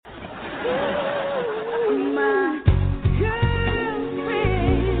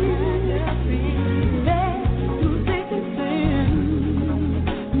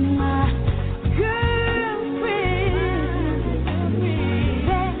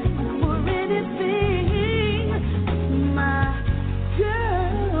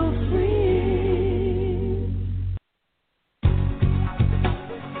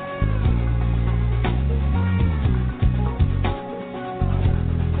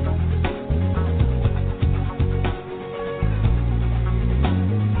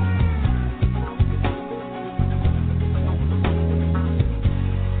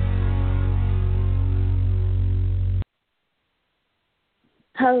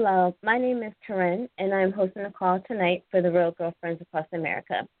Hello, my name is Corinne, and I'm hosting a call tonight for the Real Girlfriends Across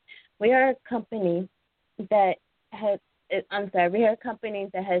America. We are a company that has, we are a company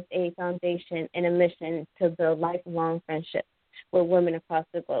that has a foundation and a mission to build lifelong friendships with women across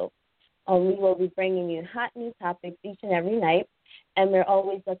the globe. We will be bringing you hot new topics each and every night, and we're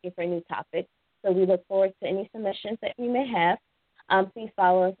always looking for new topics. So we look forward to any submissions that you may have. Please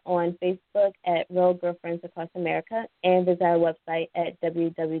follow us on Facebook at Real Girlfriends Across America and visit our website at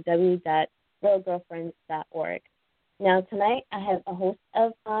www.realgirlfriends.org. Now, tonight I have a host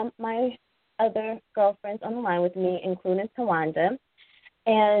of my other girlfriends on the line with me, including Tawanda,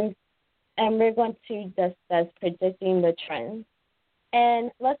 and we're going to discuss predicting the trends.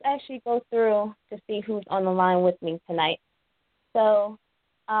 And let's actually go through to see who's on the line with me tonight. So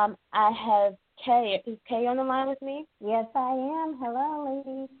I have Kay. Is Kay on the line with me? Yes, I am. Hello,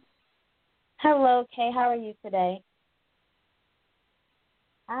 ladies. Hello, Kay. How are you today?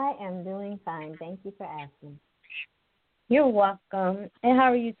 I am doing fine. Thank you for asking. You're welcome. And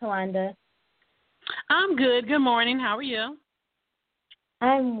how are you, Tawanda? I'm good. Good morning. How are you?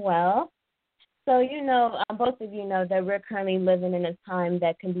 I'm well. So, both of you know that we're currently living in a time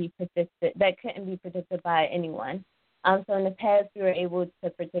that couldn't be predicted by anyone. So in the past, we were able to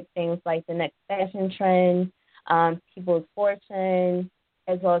predict things like the next fashion trend, people's fortune,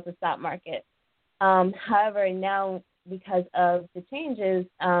 as well as the stock market. However, now because of the changes,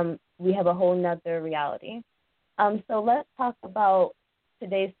 we have a whole nother reality. So let's talk about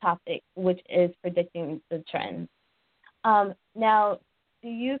today's topic, which is predicting the trends. Now, do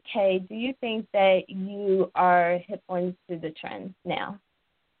you think that you are hip onto the trends now?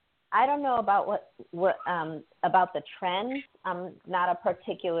 I don't know about what about the trends. I'm not a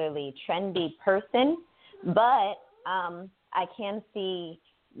particularly trendy person, but I can see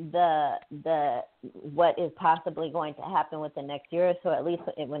the what is possibly going to happen with the next year or so. At least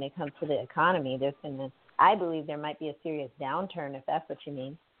when it comes to the economy, I believe there might be a serious downturn, if that's what you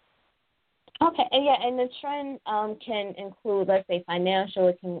mean. Okay, and the trend can include, let's say, financial.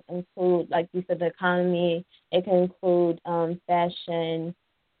 It can include, like you said, the economy. It can include fashion.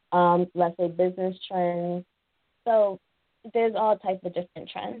 Let's say business trends. So there's all types of different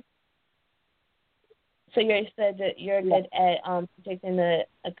trends. So you said that you're good at predicting the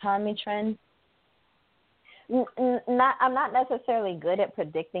economy trends? I'm not necessarily good at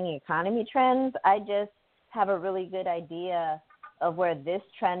predicting economy trends. I just have a really good idea of where this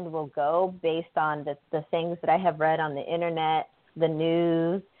trend will go based on the things that I have read on the internet, the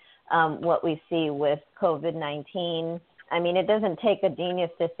news, what we see with COVID-19. I mean, it doesn't take a genius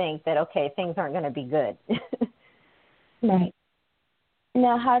to think that, okay, things aren't going to be good. Right.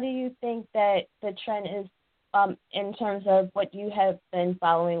 Now, how do you think that the trend is in terms of what you have been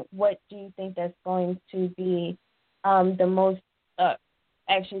following? What do you think that's going to be the most,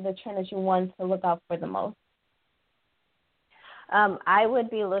 actually the trend that you want to look out for the most? I would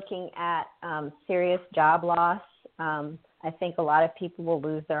be looking at serious job loss. I think a lot of people will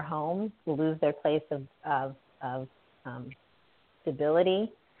lose their homes, will lose their place of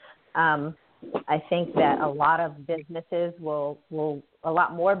stability. I think that a lot of businesses a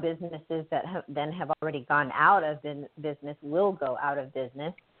lot more businesses that have already gone out of business will go out of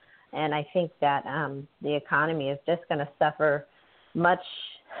business. And I think that the economy is just going to suffer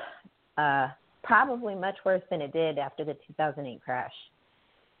probably much worse than it did after the 2008 crash.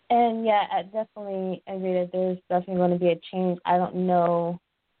 And yeah, I definitely agree that there's definitely going to be a change. I don't know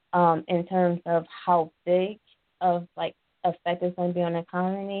in terms of how big of effect it's going to be on the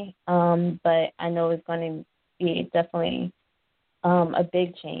economy, but I know it's going to be definitely a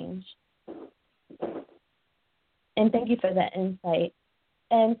big change. And thank you for that insight.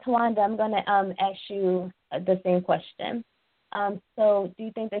 And Tawanda, I'm going to ask you the same question. So do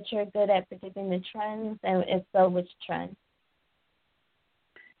you think that you're good at predicting the trends, and if so, which trend?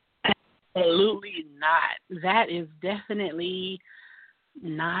 Absolutely not. That is definitely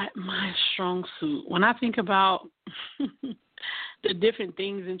not my strong suit. When I think about the different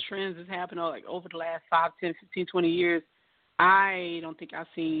things and trends that's happened over the last 5, 10, 15, 20 years, I don't think I've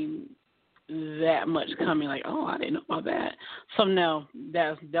seen that much coming. I didn't know about that. So, no,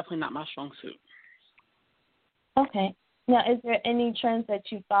 that's definitely not my strong suit. Okay. Now, is there any trends that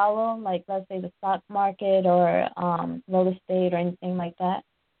you follow, like let's say the stock market or real estate or anything like that?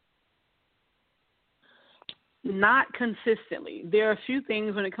 Not consistently. There are a few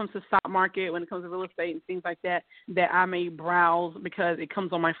things when it comes to stock market, when it comes to real estate and things like that I may browse because it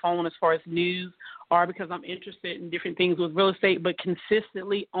comes on my phone as far as news or because I'm interested in different things with real estate, but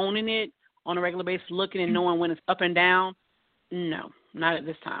consistently owning it on a regular basis, looking and knowing when it's up and down, no, not at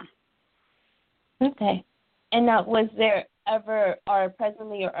this time. Okay. And now, was there ever, or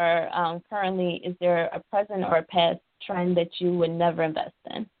presently, or currently, is there a present or a past trend that you would never invest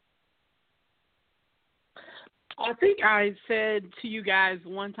in? I think I said to you guys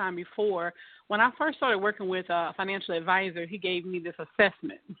one time before, when I first started working with a financial advisor, he gave me this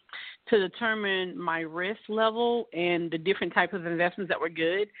assessment to determine my risk level and the different types of investments that were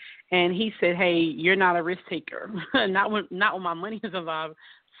good. And he said, hey, you're not a risk taker, not when my money is involved.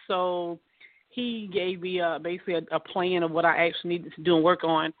 So he gave me basically a plan of what I actually needed to do and work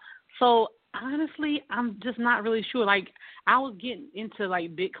on. So honestly, I'm just not really sure. Like, I was getting into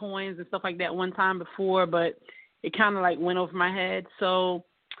like Bitcoins and stuff like that one time before, but it kind of like went over my head. So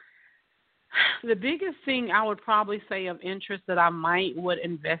the biggest thing I would probably say of interest that I would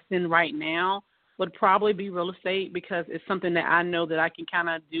invest in right now would probably be real estate, because it's something that I know that I can kind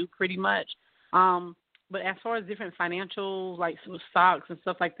of do pretty much. But as far as different financials, like stocks and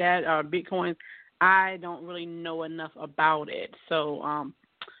stuff like that, Bitcoin, I don't really know enough about it. So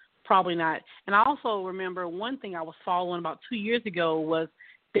probably not. And I also remember one thing I was following about 2 years ago was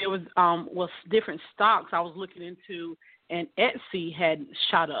there was different stocks I was looking into, and Etsy had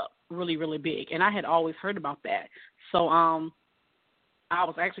shot up really, really big. And I had always heard about that. So I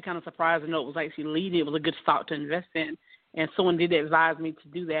was actually kind of surprised to know it was actually leading. It was a good stock to invest in. And someone did advise me to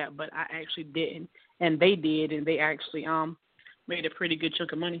do that, but I actually didn't. And they did, and they actually made a pretty good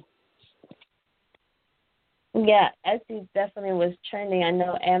chunk of money. Yeah, Etsy definitely was trending. I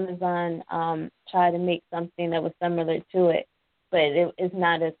know Amazon tried to make something that was similar to it, but it is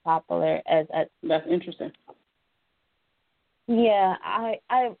not as popular as Etsy. That's interesting. Yeah, I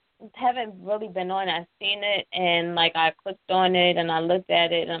haven't really been on. I've seen it, and like I clicked on it and I looked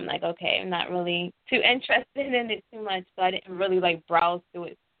at it, and I'm like, okay, I'm not really too interested in it too much, so I didn't really like browse through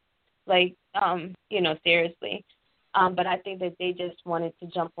it, like seriously. But I think that they just wanted to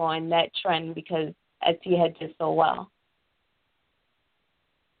jump on that trend because Etsy had did so well.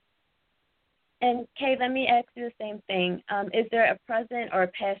 And Kay, let me ask you the same thing. Is there a present or a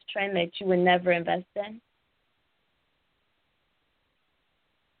past trend that you would never invest in?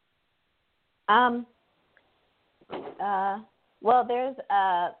 Well, there's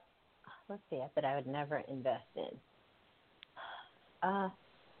let's see, that I would never invest in.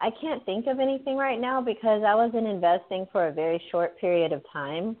 I can't think of anything right now because I wasn't investing for a very short period of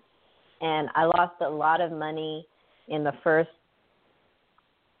time, and I lost a lot of money in the first,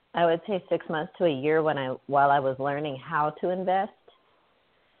 I would say 6 months to a year while I was learning how to invest.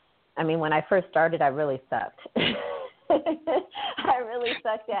 I mean, when I first started, I really sucked. I really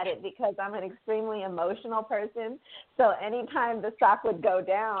sucked at it because I'm an extremely emotional person. So anytime the stock would go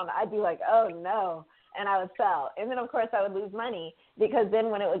down, I'd be like, oh, no, and I would sell. And then, of course, I would lose money because then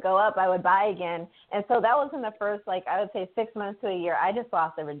when it would go up, I would buy again. And so that was in the first, I would say 6 months to a year. I just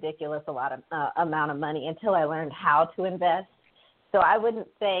lost a ridiculous amount of money until I learned how to invest. So I wouldn't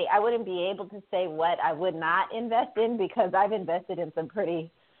be able to say what I would not invest in because I've invested in some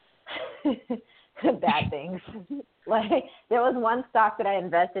pretty bad things. There was one stock that I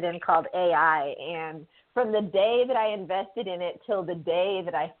invested in called AI, and from the day that I invested in it till the day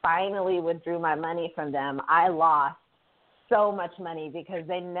that I finally withdrew my money from them, I lost so much money because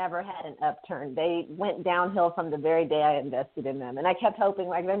they never had an upturn. They went downhill from the very day I invested in them, and I kept hoping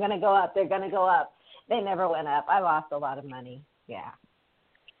they're going to go up, they're going to go up. They never went up. I lost a lot of money. Yeah.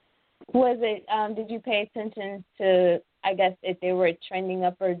 Was it, did you pay attention to, I guess, if they were trending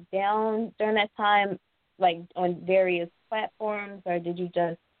up or down during that time, like on various platforms, or did you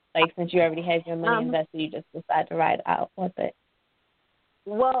just, since you already had your money invested, you just decided to ride out with it?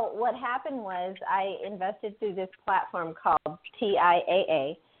 Well, what happened was I invested through this platform called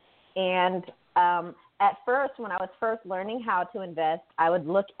TIAA, and at first, when I was first learning how to invest, I would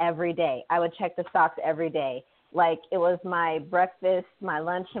look every day. I would check the stocks every day. It was my breakfast, my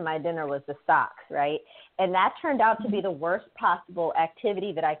lunch, and my dinner was the stocks, right? And that turned out to be the worst possible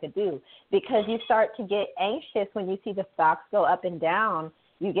activity that I could do because you start to get anxious when you see the stocks go up and down.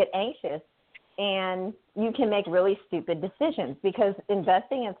 You get anxious, and you can make really stupid decisions because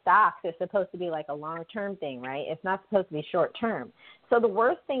investing in stocks is supposed to be like a long-term thing, right? It's not supposed to be short-term. So the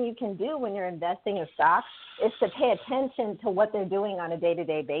worst thing you can do when you're investing in stocks is to pay attention to what they're doing on a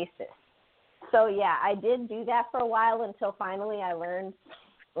day-to-day basis. So, yeah, I did do that for a while until finally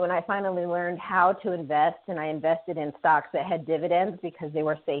when I finally learned how to invest, and I invested in stocks that had dividends because they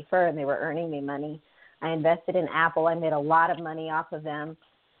were safer and they were earning me money. I invested in Apple. I made a lot of money off of them.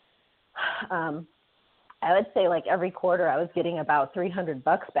 I would say every quarter I was getting about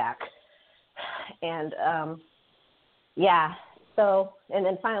 $300 back. And, yeah, so, and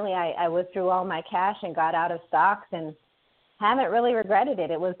then finally I withdrew all my cash and got out of stocks and haven't really regretted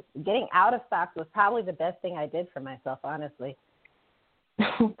it. It was getting out of stocks was probably the best thing I did for myself, honestly.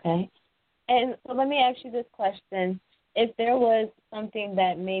 Okay. And so let me ask you this question. If there was something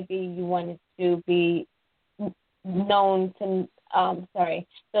that maybe you wanted to be known to,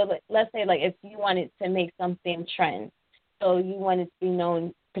 so let's say like if you wanted to make something trend, so you wanted to be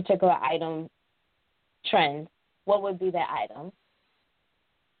known particular item trend, what would be that item?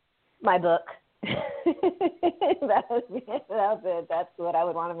 My book. That was it. That's what I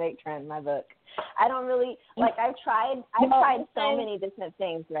would want to make trend, my book. I don't really, like, I've tried so many different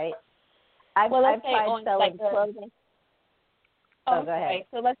things, right? I've tried selling clothing. Oh, go ahead.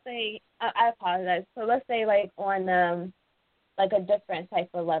 So let's say, I apologize. So let's say like on like a different type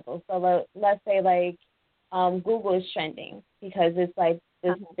of level. So let's say like Google is trending because it's like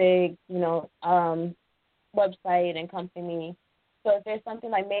this big, website and company. So if there's something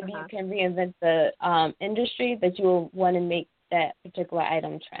like maybe you can reinvent the industry that you will want to make that particular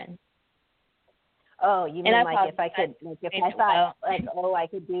item trend. Oh, you mean like if I could, like if I thought like, oh, I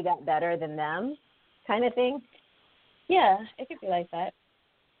could do that better than them, kind of thing? Yeah, it could be like that.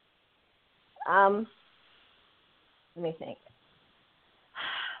 Let me think.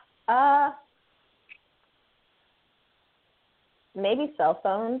 Maybe cell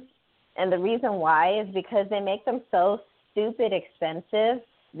phones, and the reason why is because they make them so stupid expensive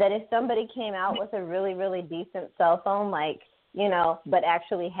that if somebody came out with a really, really decent cell phone, like, but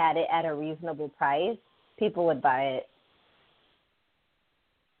actually had it at a reasonable price, people would buy it.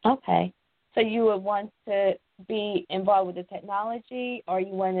 Okay. So you would want to be involved with the technology, or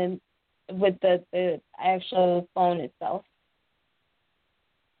you want to with the actual phone itself?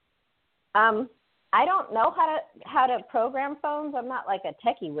 I don't know how to program phones. I'm not like a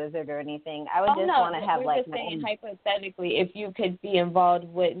techie wizard or anything. I would want to have we're like just saying hypothetically, if you could be involved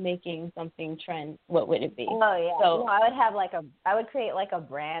with making something trend, what would it be? Oh yeah. So I would have I would create like a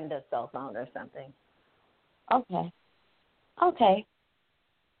brand of cell phone or something. Okay.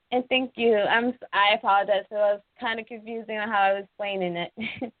 And thank you. I apologize. So I was kind of confusing on how I was explaining it.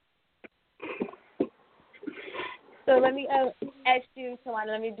 So let me ask you, Tawana,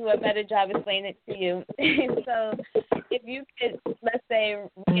 let me do a better job explaining it to you. So if you could, let's say,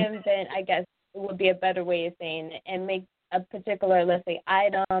 reinvent, I guess it would be a better way of saying it, and make a particular, let's say,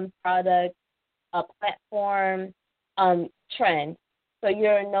 item, product, a platform, trend. So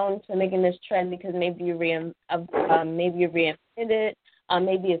you're known for making this trend because maybe you reinvented it.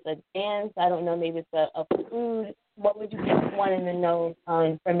 Maybe it's a dance. I don't know. Maybe it's a food. What would you be wanting to know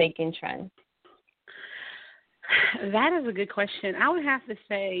for making trends? That is a good question. I would have to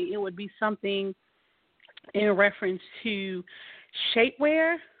say it would be something in reference to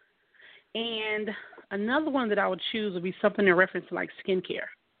shapewear, and another one that I would choose would be something in reference to like skincare.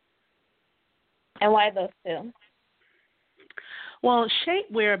 And why those two? Well,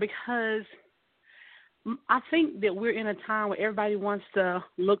 shapewear, because I think that we're in a time where everybody wants to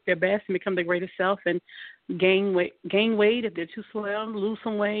look their best and become their greatest self and gain weight if they're too slim, lose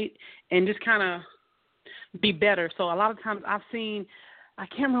some weight, and just kind of be better. So a lot of times I've seen, I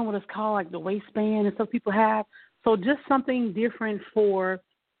can't remember what it's called, like the waistband and stuff people have. So just something different for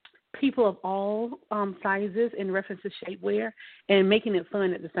people of all sizes in reference to shapewear and making it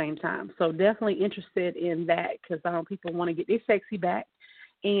fun at the same time. So definitely interested in that because people want to get their sexy back.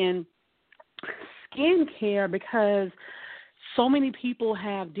 And skincare, because so many people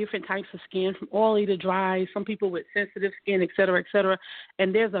have different types of skin, from oily to dry, some people with sensitive skin, et cetera,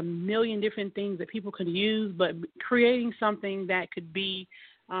 and there's a million different things that people could use, but creating something that could be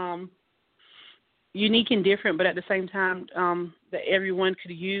unique and different, but at the same time that everyone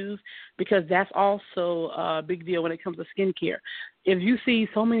could use, because that's also a big deal when it comes to skincare. If you see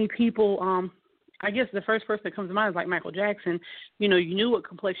so many people, I guess the first person that comes to mind is like Michael Jackson. You knew what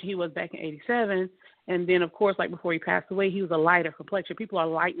complexion he was back in 87. And then, of course, like before he passed away, he was a lighter complexion. People are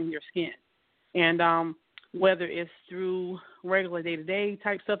lightening their skin. And whether it's through regular day-to-day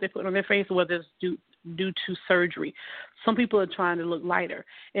type stuff they put on their face or whether it's due to surgery, some people are trying to look lighter.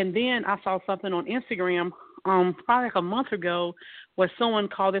 And then I saw something on Instagram probably like a month ago where someone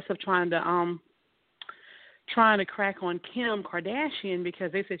called themselves trying to crack on Kim Kardashian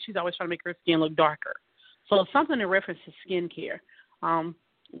because they said she's always trying to make her skin look darker. So something in reference to skincare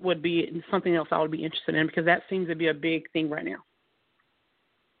would be something else I would be interested in because that seems to be a big thing right now.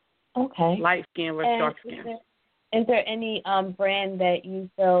 Okay. Light skin versus dark skin. Is there any brand that you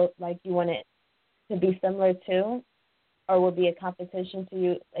feel like you want it to be similar to or would be a competition to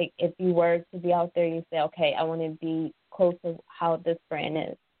you? Like if you were to be out there, you say, okay, I want to be close to how this brand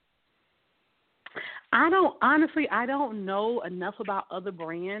is. I don't know enough about other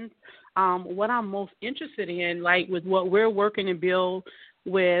brands. What I'm most interested in, like with what we're working to build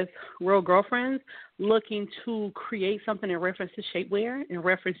with Real Girlfriends, looking to create something in reference to shapewear, in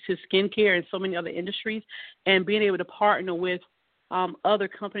reference to skincare and so many other industries, and being able to partner with other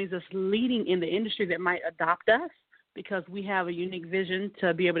companies that's leading in the industry that might adopt us because we have a unique vision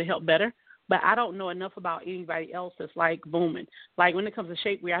to be able to help better. But I don't know enough about anybody else that's like booming. Like when it comes to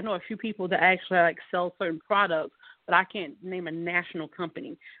shapewear, I know a few people that actually like sell certain products, but I can't name a national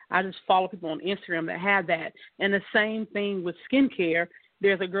company. I just follow people on Instagram that have that. And the same thing with skincare.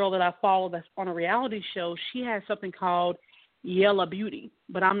 There's a girl that I follow that's on a reality show. She has something called Yella Beauty,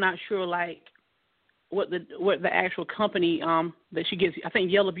 but I'm not sure like what the actual company that she gets. I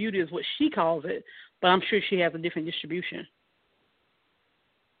think Yella Beauty is what she calls it, but I'm sure she has a different distribution.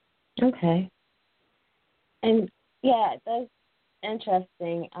 Okay. And yeah, that's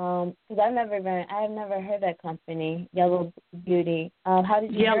interesting. Because I've never heard that company, Yellow Beauty. How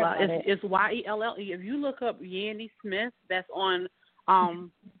did you hear Yella, about it? it's Yelle. If you look up Yandy Smith, that's on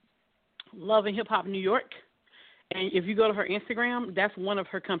Love and Hip Hop New York, and if you go to her Instagram, that's one of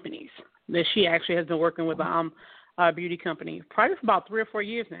her companies that she actually has been working with a beauty company probably for about 3 or 4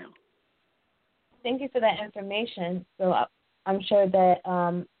 years now. Thank you for that information. So I'm sure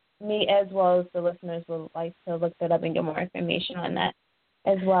that me as well as the listeners would like to look that up and get more information on that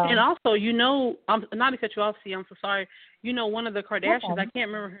as well. And also, not to cut you off, I'm so sorry. One of the Kardashians, I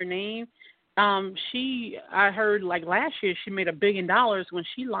can't remember her name. I heard like last year she made $1 billion when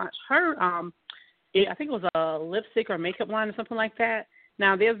she launched her, I think it was a lipstick or makeup line or something like that.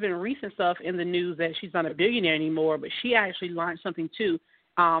 Now, there's been recent stuff in the news that she's not a billionaire anymore, but she actually launched something too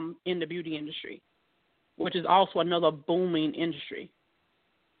in the beauty industry, which is also another booming industry.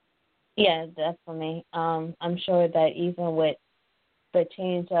 Yeah, definitely. I'm sure that even with the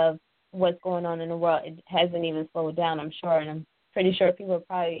change of what's going on in the world, it hasn't even slowed down, I'm sure. And I'm pretty sure people are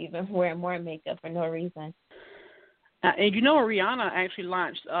probably even wearing more makeup for no reason. And Rihanna actually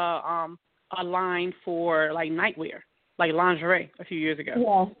launched a line for like nightwear, like lingerie, a few years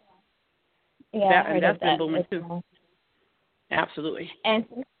ago. Yeah. That's been booming too. Absolutely. And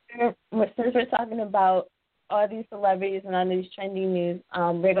since we're talking about all these celebrities and all these trending news,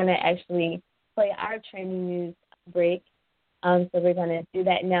 we're going to actually play our trending news break. So we're going to do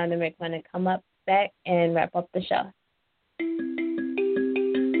that now, and then we're going to come up back and wrap up the show.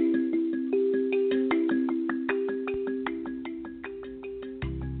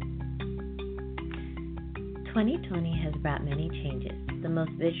 2020 has brought many changes, the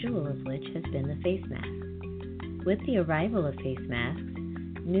most visual of which has been the face mask. With the arrival of face masks,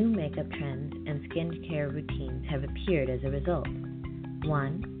 new makeup trends and skincare routines have appeared as a result.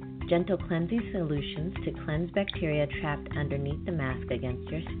 1. Gentle cleansing solutions to cleanse bacteria trapped underneath the mask against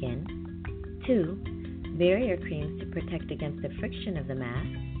your skin. 2. Barrier creams to protect against the friction of the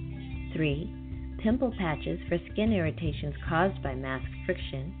mask. 3. Pimple patches for skin irritations caused by mask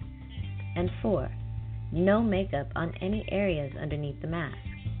friction. And 4. No makeup on any areas underneath the mask.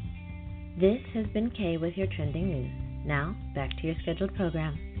 This has been Kay with your trending news. Now, back to your scheduled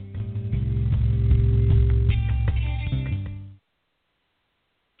program.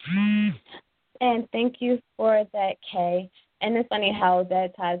 And thank you for that, Kay. And it's funny how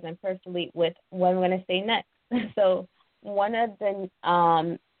that ties in perfectly with what I'm going to say next. So one of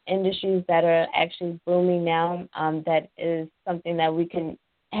the industries that are actually booming now, that is something that we couldn't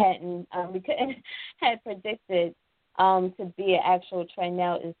had predicted to be an actual trend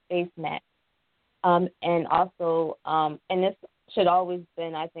now is face masks. And also, and this should always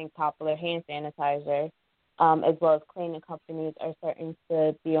been, I think, popular, hand sanitizer, as well as cleaning companies are starting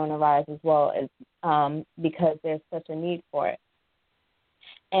to be on the rise as well, as because there's such a need for it.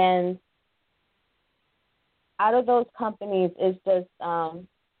 And out of those companies, it's just,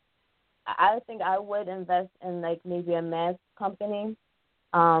 I think I would invest in like maybe a mask company,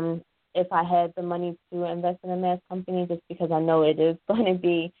 if I had the money to invest in a mask company, just because I know it is going to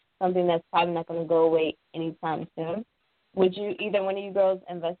be something that's probably not going to go away anytime soon. Would you, either one of you girls,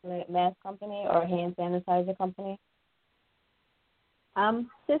 invest in a mask company or a hand sanitizer company?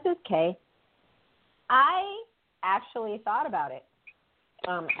 This is Kay. I actually thought about it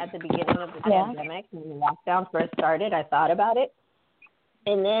at the beginning of the pandemic. When the lockdown first started, I thought about it.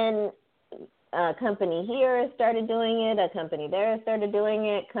 And then a company here started doing it, a company there started doing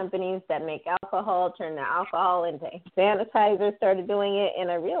it, companies that make alcohol turn their alcohol into sanitizer started doing it, and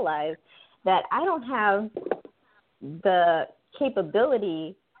I realized that I don't have the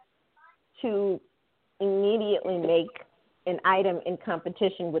capability to immediately make an item in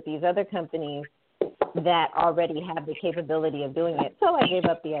competition with these other companies that already have the capability of doing it, so I gave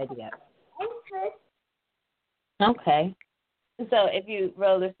up the idea. Okay. So if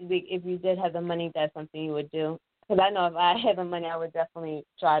you did have the money, that's something you would do. Because I know if I had the money, I would definitely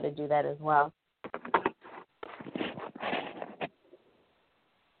try to do that as well.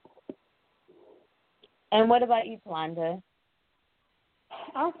 And what about you, Tawanda?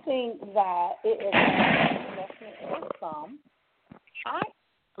 I think that it is an investment for some.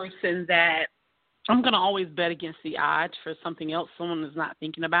 Person that I'm going to always bet against the odds for something else someone is not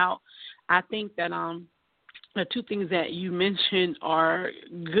thinking about. I think that the two things that you mentioned are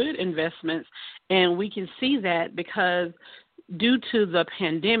good investments, and we can see that because due to the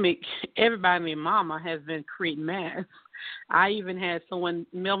pandemic, everybody and their mama has been creating masks. I even had someone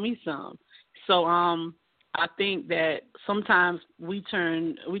mail me some. So I think that sometimes we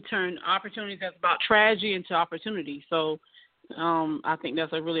turn opportunities that's about tragedy into opportunity. So I think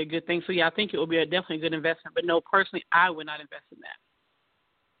that's a really good thing. So, yeah, I think it will be definitely a good investment. But, no, personally, I would not invest in that.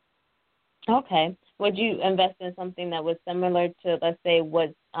 Okay. Would you invest in something that was similar to, let's say,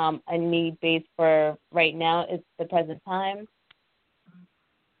 what's a need base for right now is the present time?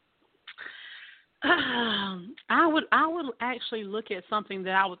 I would actually look at something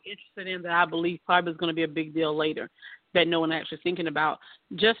that I was interested in that I believe probably is going to be a big deal later that no one actually thinking about,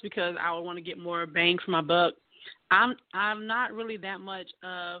 just because I would want to get more bang for my buck. I'm not really that much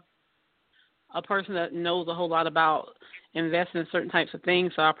of a person that knows a whole lot about investing in certain types of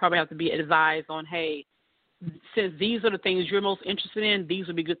things, so I probably have to be advised on, hey, since these are the things you're most interested in, these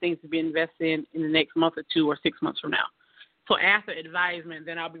would be good things to be invested in the next month or 2 or 6 months from now. So after advisement,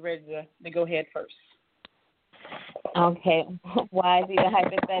 then I'll be ready to go ahead first. Okay. Wise even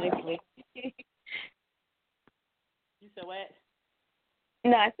hypothetically. You said what?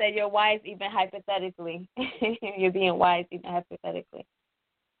 No, I said you're wise even hypothetically. You're being wise even hypothetically.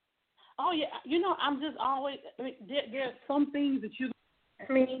 Oh, yeah. I'm just always, there are some things that you ask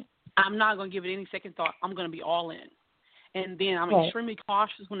me, I'm not going to give it any second thought. I'm going to be all in. And then I'm extremely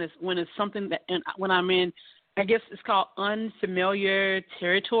cautious when it's something that, and when I'm in, I guess it's called unfamiliar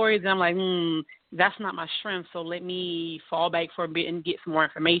territory, then I'm like, that's not my strength, so let me fall back for a bit and get some more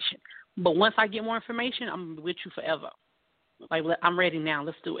information. But once I get more information, I'm with you forever. Like, I'm ready now.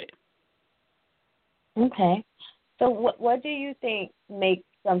 Let's do it. Okay. So what do you think makes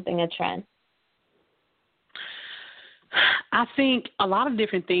something a trend? I think a lot of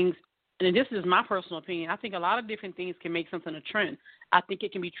different things, and this is my personal opinion, I think a lot of different things can make something a trend. I think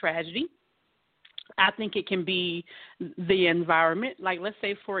it can be tragedy. I think it can be the environment. Like, let's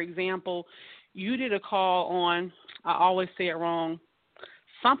say, for example, you did a call on, I always say it wrong,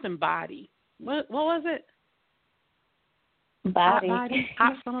 something body. What was it? Body.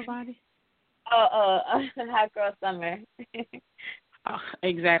 Hot summer body? Hot girl summer.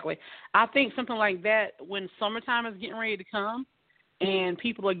 Exactly. I think something like that when summertime is getting ready to come and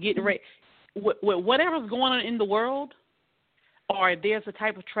people are getting ready, whatever's going on in the world, or there's a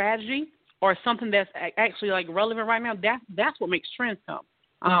type of tragedy or something that's actually like relevant right now, that's what makes trends come.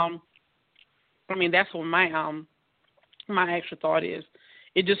 That's what my actual thought is.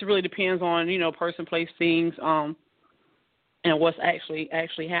 It just really depends on, person, place, things, and what's actually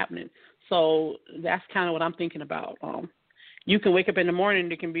happening. So that's kind of what I'm thinking about. You can wake up in the morning,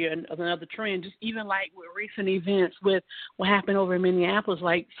 there can be another trend, just even like with recent events with what happened over in Minneapolis,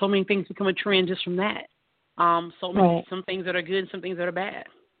 like so many things become a trend just from that. Some things that are good and some things that are bad.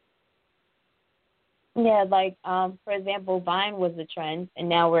 Yeah, like, for example, Vine was a trend, and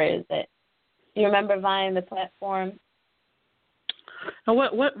now where is it? Do you remember Vine, the platform? Now,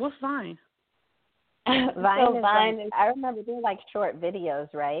 what's Vine? Vine is I remember doing like short videos,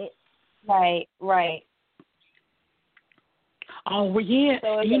 right? Right. Oh, well, yeah.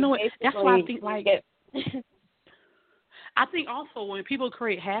 So you know what? That's why I think, like, I think also when people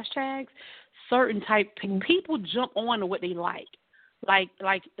create hashtags, certain type people jump on to what they like. Like,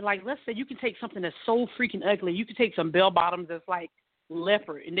 let's say you can take something that's so freaking ugly. You can take some bell bottoms that's like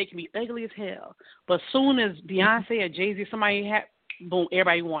leopard, and they can be ugly as hell. But as soon as Beyonce or Jay-Z, somebody boom,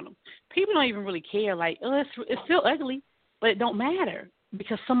 everybody want them. People don't even really care. Like, it's still ugly, but it don't matter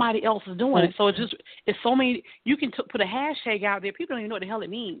because somebody else is doing it. So it's so many. You can put a hashtag out there. People don't even know what the hell it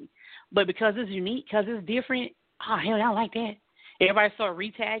means. But because it's unique, because it's different, oh, hell, I like that. Everybody start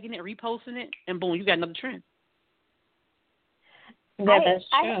retagging it, reposting it, and boom, you got another trend. Yeah, that's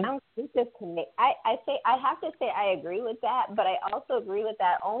true. I have to say I agree with that, but I also agree with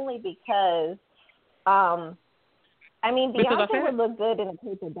that only because, Beyonce would look good in a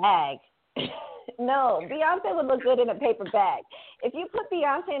paper bag. No, Beyonce would look good in a paper bag. If you put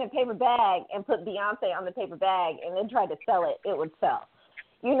Beyonce in a paper bag and put Beyonce on the paper bag and then try to sell it, it would sell.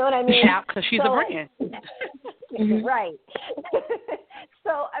 You know what I mean? Yeah, because she's a brand. Right.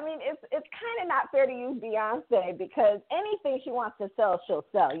 So, mean, it's kind of not fair to use Beyonce because anything she wants to sell, she'll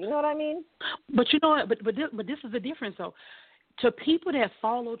sell. You know what I mean? But you know what? But this is the difference, though. To people that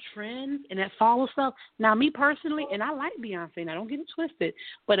follow trends and that follow stuff, now me personally, and I like Beyonce, now don't get it twisted,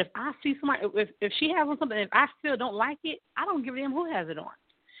 but if I see somebody, if she has on something, if I still don't like it, I don't give a damn who has it on.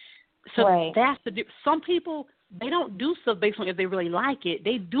 So right. that's the some people, they don't do stuff based on if they really like it.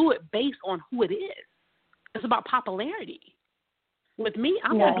 They do it based on who it is. It's about popularity. With me,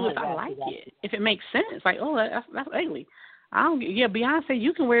 I'm going to do it if I like it, if it makes sense. Like, oh, that's ugly. I don't. Yeah, Beyonce,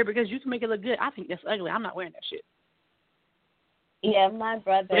 you can wear it because you can make it look good. I think that's ugly. I'm not wearing that shit. Yeah, my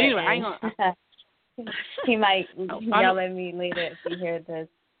brother. But anyway, I ain't gonna. He might yell at me later if he hears this.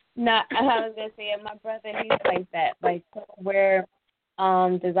 No, I was gonna say, my brother, he's like that. Like, he'll wear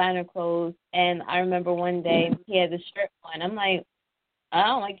designer clothes, and I remember one day he had a shirt on. I'm like, I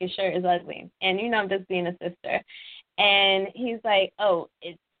don't like your shirt. It's ugly. And I'm just being a sister. And he's like, oh,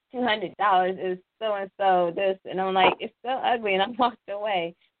 it's $200. It's so and so this, and I'm like, it's so ugly, and I walked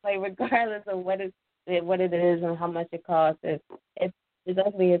away. Like, regardless of what it is and how much it costs, it's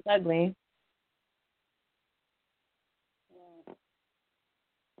ugly. It's ugly.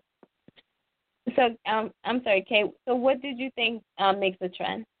 So I'm sorry, Kay. So what did you think makes a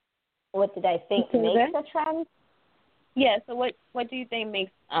trend? What did I think makes a trend? Yeah. So what do you think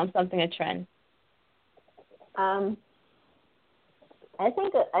makes something a trend? I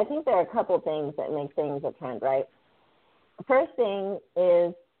think there are a couple things that make things a trend, right? The first thing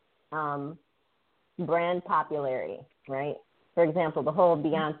is brand popularity, right? For example, the whole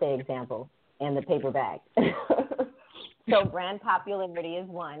Beyonce example and the paper bag. So brand popularity is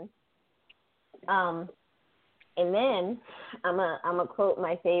one. And then I'm a quote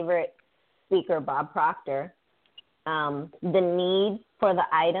my favorite speaker, Bob Proctor. The need for the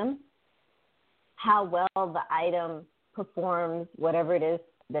item, how well the item performs whatever it is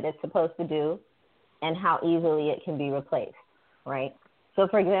that it's supposed to do, and how easily it can be replaced, right? So,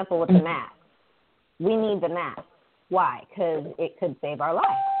 for example, with the mask, we need the mask. Why? Because it could save our life.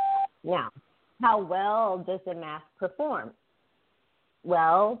 Now, how well does the mask perform?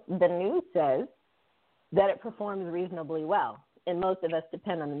 Well, the news says that it performs reasonably well, and most of us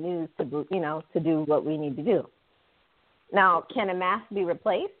depend on the news to do what we need to do. Now, can a mask be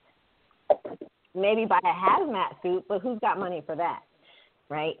replaced? Maybe by a hazmat suit, but who's got money for that,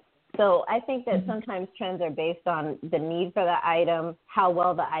 right? So I think that sometimes trends are based on the need for the item, how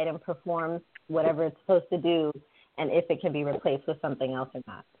well the item performs, whatever it's supposed to do, and if it can be replaced with something else or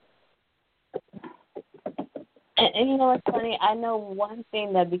not. And you know what's funny? I know one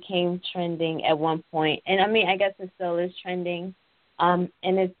thing that became trending at one point, and I mean, I guess it still is trending, and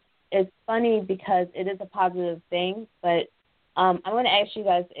it's funny because it is a positive thing, but I want to ask you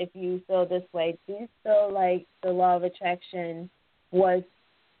guys if you feel this way. Do you feel like the law of attraction was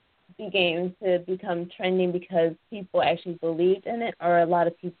beginning to become trending because people actually believed in it, or a lot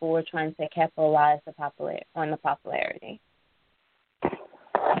of people were trying to capitalize on the popularity?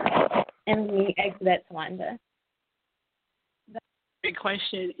 And we ask that to Wanda. That's a great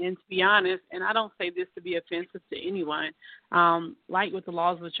question, and to be honest, and I don't say this to be offensive to anyone, like with the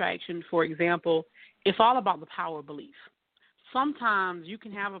laws of attraction, for example, it's all about the power of belief. Sometimes you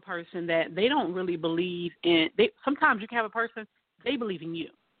can have a person that they don't really believe in. Sometimes you can have a person, they believe in you.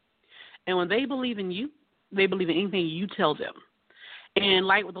 And when they believe in you, they believe in anything you tell them. And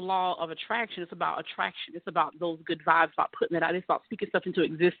like with the law of attraction, it's about attraction. It's about those good vibes, about putting it out. It's about speaking stuff into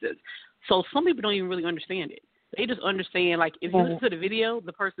existence. So some people don't even really understand it. They just understand, like, if you listen to the video,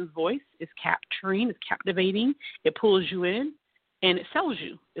 the person's voice is capturing, it's captivating, it pulls you in, and it sells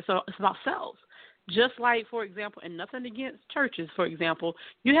you. It's about sales. Just like, for example, and nothing against churches, for example,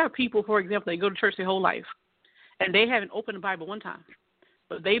 you have people, for example, they go to church their whole life, and they haven't opened the Bible one time,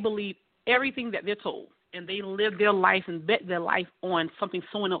 but they believe everything that they're told, and they live their life and bet their life on something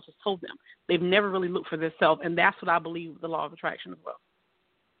someone else has told them. They've never really looked for themselves, and that's what I believe with the law of attraction as well.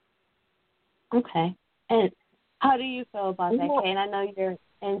 Okay. And how do you feel about that, Kay? And I know you're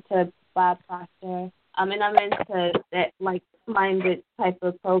into Bob Proctor, and I'm into that, like, minded type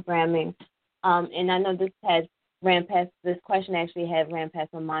of programming. And I know this question actually had ran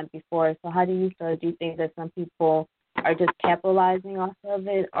past my mind before. So how do you feel? Do you think that some people are just capitalizing off of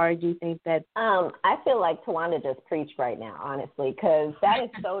it, or do you think that? I feel like Tawanda just preached right now, honestly, because that is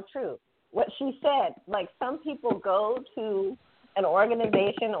so true. What she said, like, some people go to an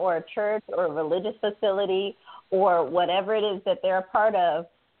organization or a church or a religious facility or whatever it is that they're a part of,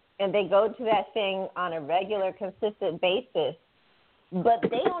 and they go to that thing on a regular, consistent basis, but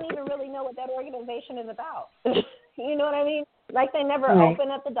they don't even really know what that organization is about. You know what I mean? Like, they never open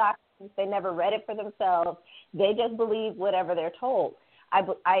up the documents. They never read it for themselves. They just believe whatever they're told. I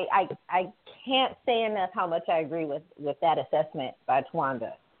can't say enough how much I agree with that assessment by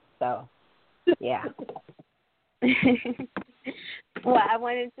Twanda. So, yeah. Well, I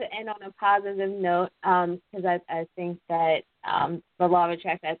wanted to end on a positive note because I think that the law of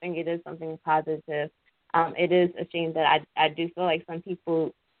attraction, I think it is something positive. It is a shame that I do feel like some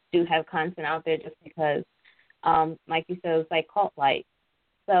people do have content out there just because, like you said, it's like cult-like.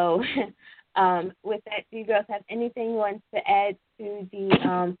 So with that, do you girls have anything you want to add to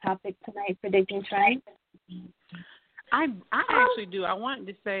the topic tonight, predicting trends? I actually do. I wanted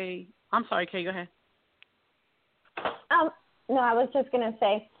to say, I'm sorry, Kay, go ahead. No, I was just going to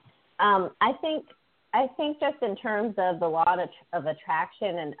say, I think just in terms of the law of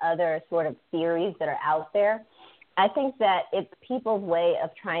attraction and other sort of theories that are out there, I think that it's people's way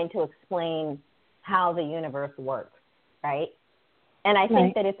of trying to explain how the universe works, right? And I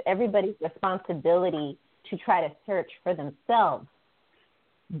think that it's everybody's responsibility to try to search for themselves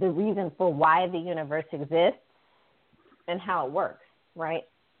the reason for why the universe exists and how it works, right?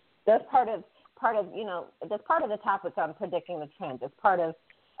 That's part of that's part of the topic on predicting the trends. It's part of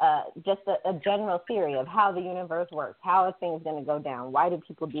just a general theory of how the universe works. How are things going to go down? Why do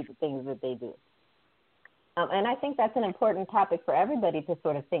people do the things that they do? And I think that's an important topic for everybody to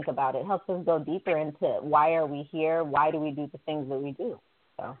sort of think about. It helps us go deeper into why are we here? Why do we do the things that we do?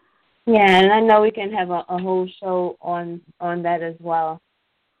 So. Yeah, and I know we can have a whole show on that as well.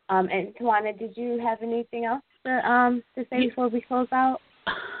 And Tawana, did you have anything else to say before we close out?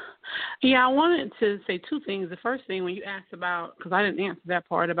 Yeah, I wanted to say two things. The first thing, when you asked about, because I didn't answer that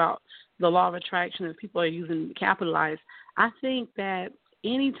part about the law of attraction that people are using to capitalize, I think that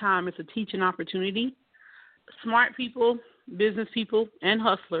anytime it's a teaching opportunity, smart people, business people, and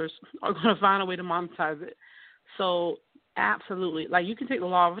hustlers are going to find a way to monetize it. So absolutely. Like, you can take the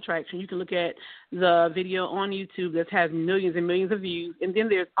law of attraction. You can look at the video on YouTube that has millions and millions of views. And then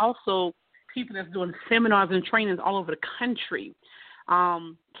there's also people that's doing seminars and trainings all over the country,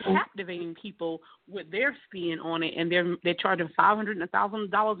 captivating people with their spin on it. And they're charging $500 and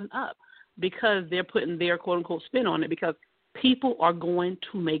 $1,000 and up because they're putting their quote-unquote spin on it, because people are going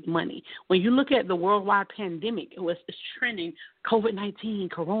to make money. When you look at the worldwide pandemic, it's trending, COVID-19,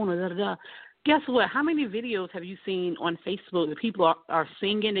 Corona, da-da-da. Guess what? How many videos have you seen on Facebook that people are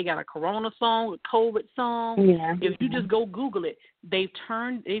singing? They got a Corona song, a COVID song. Yeah. If you just go Google it, they've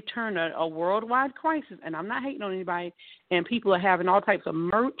turned a worldwide crisis, and I'm not hating on anybody, and people are having all types of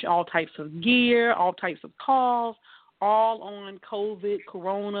merch, all types of gear, all types of calls, all on COVID,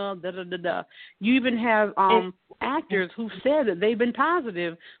 Corona, da-da-da-da. You even have actors who said that they've been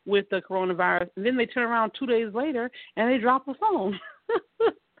positive with the coronavirus, and then they turn around 2 days later and they drop a phone.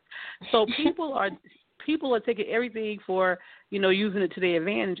 So people are taking everything for, using it to their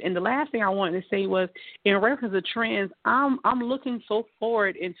advantage. And the last thing I wanted to say was, in reference to trends, I'm looking so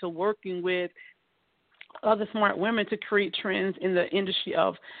forward into working with other smart women to create trends in the industry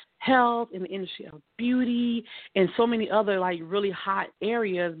of health, in the industry of beauty, and so many other really hot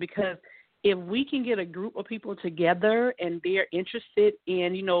areas, because if we can get a group of people together and they're interested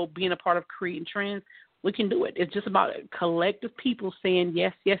in, being a part of creating trends, we can do it. It's just about collective people saying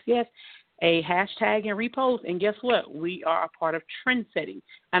yes, yes, yes, a hashtag and repost, and guess what? We are a part of trend setting.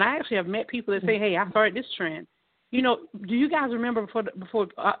 And I actually have met people that say, hey, I started this trend. Do you guys remember before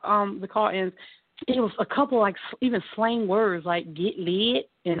the call ends, it was a couple even slang words like get lit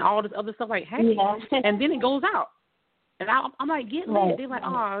and all this other stuff like, hey, and then it goes out. And I'm like, get lit. They're like,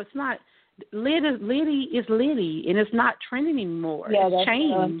 oh, it's not, Liddy is Liddy, and it's not trending anymore. Yeah, it's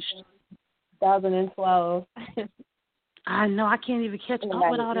changed. 2012. I know. I can't even catch up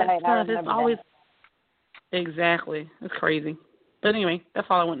with all that stuff. It's always exactly. It's crazy. But anyway, that's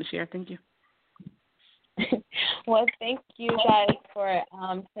all I wanted to share. Thank you. Well, thank you guys for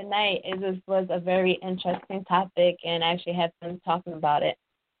tonight. It was a very interesting topic, and I actually had fun talking about it.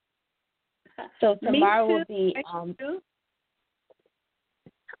 So tomorrow will be.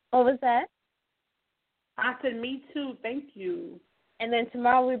 What was that? I said me too. Thank you. And then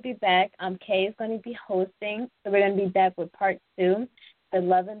tomorrow we'll be back. Kay is going to be hosting, so we're going to be back with part 2. The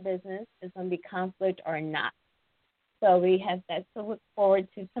love and business is going to be conflict or not. So we have that to look forward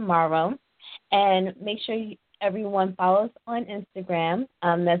to tomorrow. And make sure everyone follows on Instagram.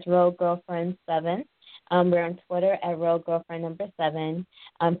 That's Real Girlfriend 7. We're on Twitter at Real Girlfriend 7.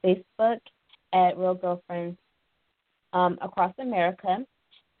 On Facebook at Real Girlfriends across America.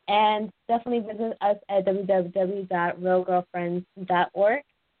 And definitely visit us at www.realgirlfriends.org.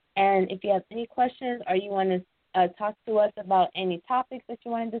 And if you have any questions or you want to talk to us about any topics that you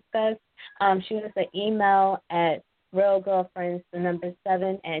want to discuss, shoot us an email at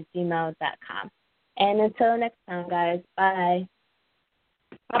realgirlfriends7@gmail.com. And until next time, guys, bye.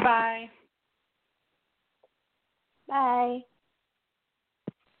 Bye-bye. Bye.